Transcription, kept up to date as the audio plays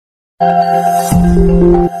Hello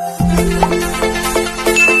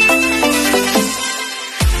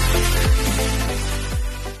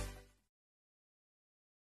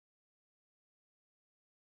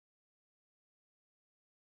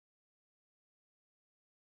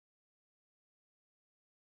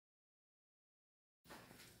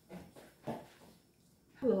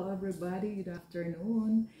everybody, good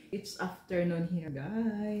afternoon. It's afternoon here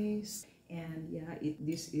guys. And yeah,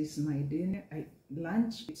 this is my dinner,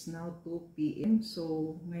 lunch. It's now 2 p.m.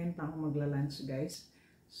 So ngayon pa ako magla-lunch guys.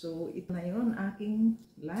 So ito na yun, aking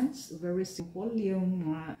lunch. Very simple, yung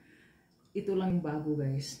mga, ito lang yung bago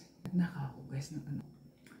guys. Naka ako guys ng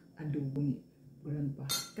adobo ni Grandpa.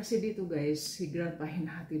 Kasi dito guys, si Grandpa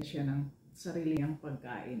hinahatid siya ng sarili niyang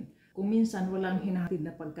pagkain. Kung minsan walang hinahatid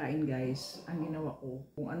na pagkain guys, ang ginawa ko,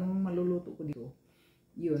 kung anong maluluto ko dito,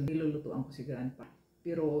 yun, nilulutuan ko si Grandpa.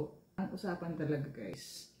 Pero ang usapan talaga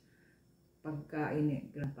guys, pagkain ni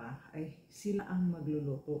Grandpa ay sila ang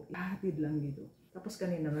magluluto. Ihatid lang dito. Tapos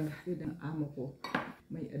kanina naghatid ng amo ko,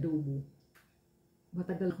 may adobo.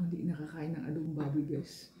 Matagal akong hindi nakakain ng adobong baboy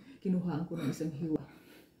guys. Kinuhaan ko ng isang hiwa.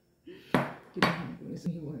 Kinuhaan ko ng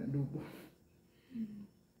isang hiwa ng adobo.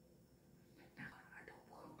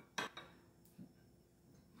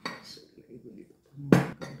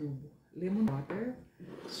 Lemon water.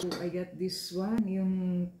 So I got this one, yung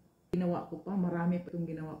ginawa ko pa, marami pa itong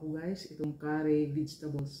ginawa ko guys, itong curry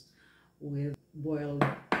vegetables with boiled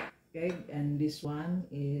egg, and this one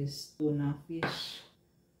is tuna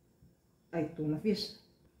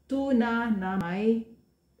na may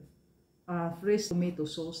fresh tomato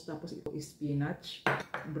sauce, tapos ito is spinach,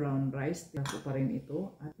 brown rice, tapos pa rin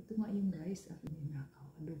ito, at ito nga yung guys, aking ninakaw,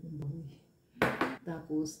 adobong baboy.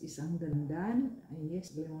 Tapos isang dandan,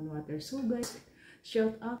 yes, lemon water. So guys,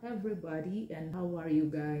 shout out everybody, and how are you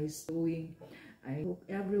guys doing? I hope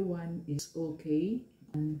everyone is okay,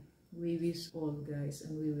 and we wish all guys,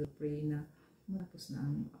 and we will pray na matapos na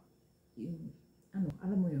ang yung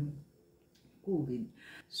alam mo yung COVID.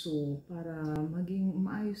 So para maging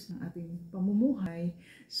maayos ng ating pamumuhay,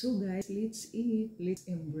 so guys, let's eat, let's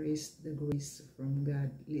embrace the grace from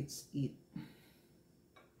God. Let's eat.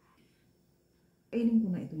 Kainin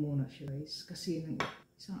ko na ito muna siya guys, kasi ng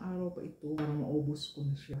isang araw pa ito para maubos ko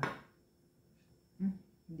na siya.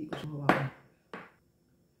 Hindi ko siya hawakan.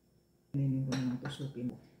 Kainin ko na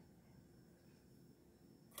tusupin ko.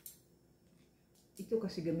 Ito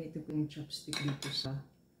kasi gamitin ko yung chopstick dito sa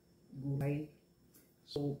gulay.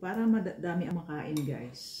 So para madami ang makain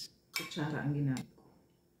guys, kutsara ang ginamit ko.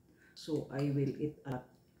 So I will eat up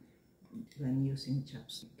when using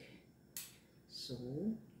chopstick. So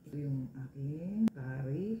ito yung aking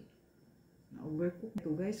curry. Na-overcook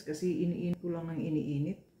ito guys kasi iniinit ko lang ng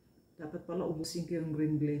iniinit. Dapat pala ubusin ko yung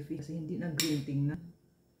green gravy kasi hindi na green tingnan.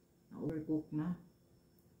 Na-overcook na.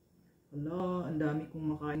 Wala, ang dami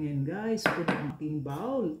kong makain ngayon guys. Ito na ang aking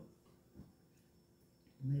bowl.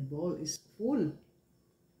 My bowl is full.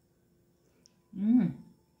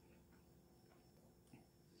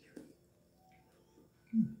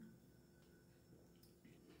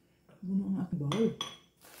 Buno ang aking bowl.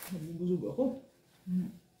 Nabubusog ako.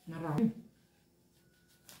 Marami.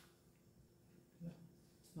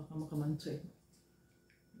 Baka makamansa ito.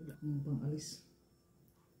 Wala akong pang-alis.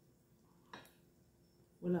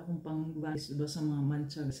 Wala akong pang-balis iba sa mga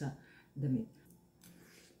mancha sa damit.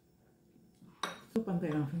 Ito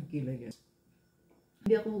pantay ang aking kilay guys.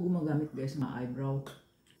 Hindi ako gumagamit guys ng eyebrow.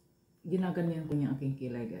 Ginaganyan ko yung aking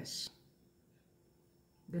kilay guys.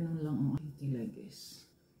 Ganun lang ang aking kilay guys.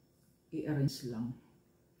 I-arrange lang.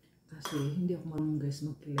 Kasi hindi ako marunong guys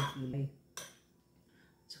magkilay-kilay.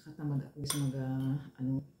 Tsaka tamad ako guys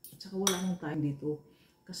tsaka wala akong time dito.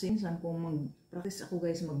 Kasi minsan kung mag-practice ako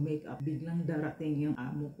guys mag-makeup, biglang darating yung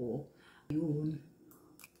amo ko. Yun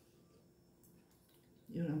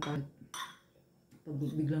ang pag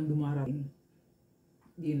biglang dumarating.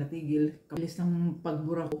 Hindi natigil. Kabilis ng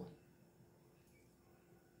pagbura ko.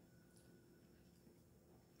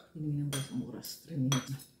 Hiningin guys ang oras. 3 minutes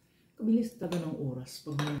na. Kabilis talaga ng oras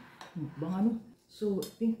pag mukbang So,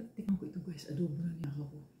 tingnan ko ito guys, adobo na niya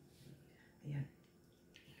ako. Ayan.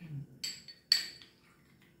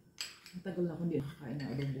 Matagal na ako hindi nakakain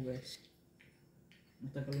ng adobo guys.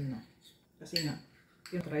 Matagal na. Kasi nga,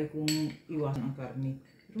 try kong iwasan ang karne.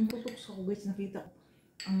 Pero natutok ako guys, nakita ko.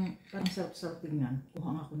 Ang parang sarap-sarap tingnan.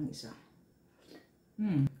 Kuha nga ako ng isa.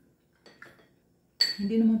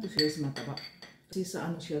 Hindi naman to guys mataba. Kasi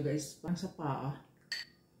sa siya guys, parang sa paa.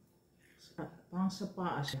 Parang sa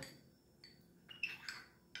paa siya.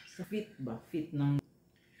 Sa feet ba? Feet ng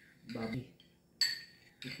baboy.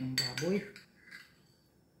 Feet ng baboy.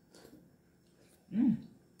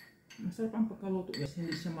 Masarap ang pagkaluto guys,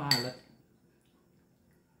 hindi siya maalat.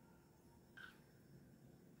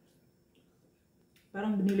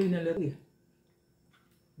 Parang binili nila ito eh.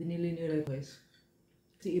 Binili nila ito guys.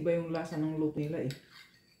 Kasi iba yung lasa ng luto nila eh.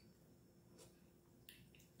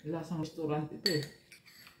 Lasang restaurant ito eh.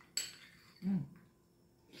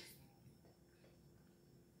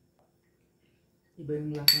 Iba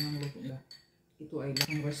yung lasa ng luto nila. Ito ay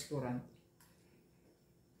lasang restaurant.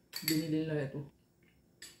 Binili nila ito.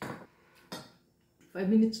 5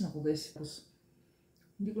 minutes na ako guys. Tapos,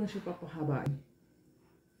 hindi ko na siya papahabain.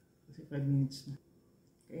 Kasi 5 minutes na.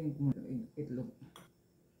 Kainin ko muna yung itlog.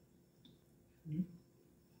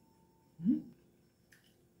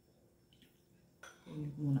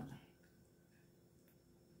 Kainin ko muna.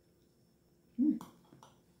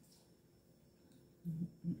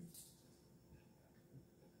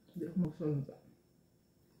 Hindi ako magsalita.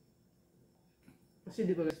 Kasi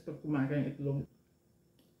di ba guys, pag kumain ka ng itlog,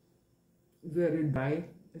 very dry.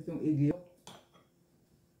 Itong iglok.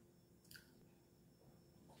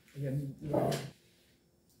 Ayan.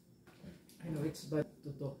 I know it's bad to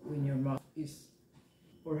talk when your mouth is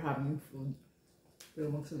for having food. Pero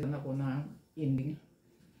magsalita ako ng ending.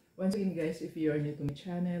 Once again guys, if you are new to my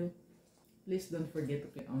channel, please don't forget to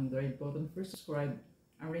click on the red button for subscribe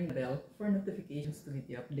and ring the bell for notifications to get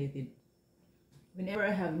you updated whenever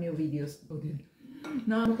I have new videos uploaded.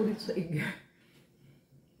 Naano ko dito sa iga.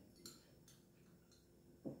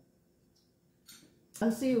 I'll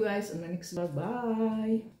see you guys on the next vlog.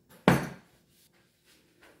 Bye!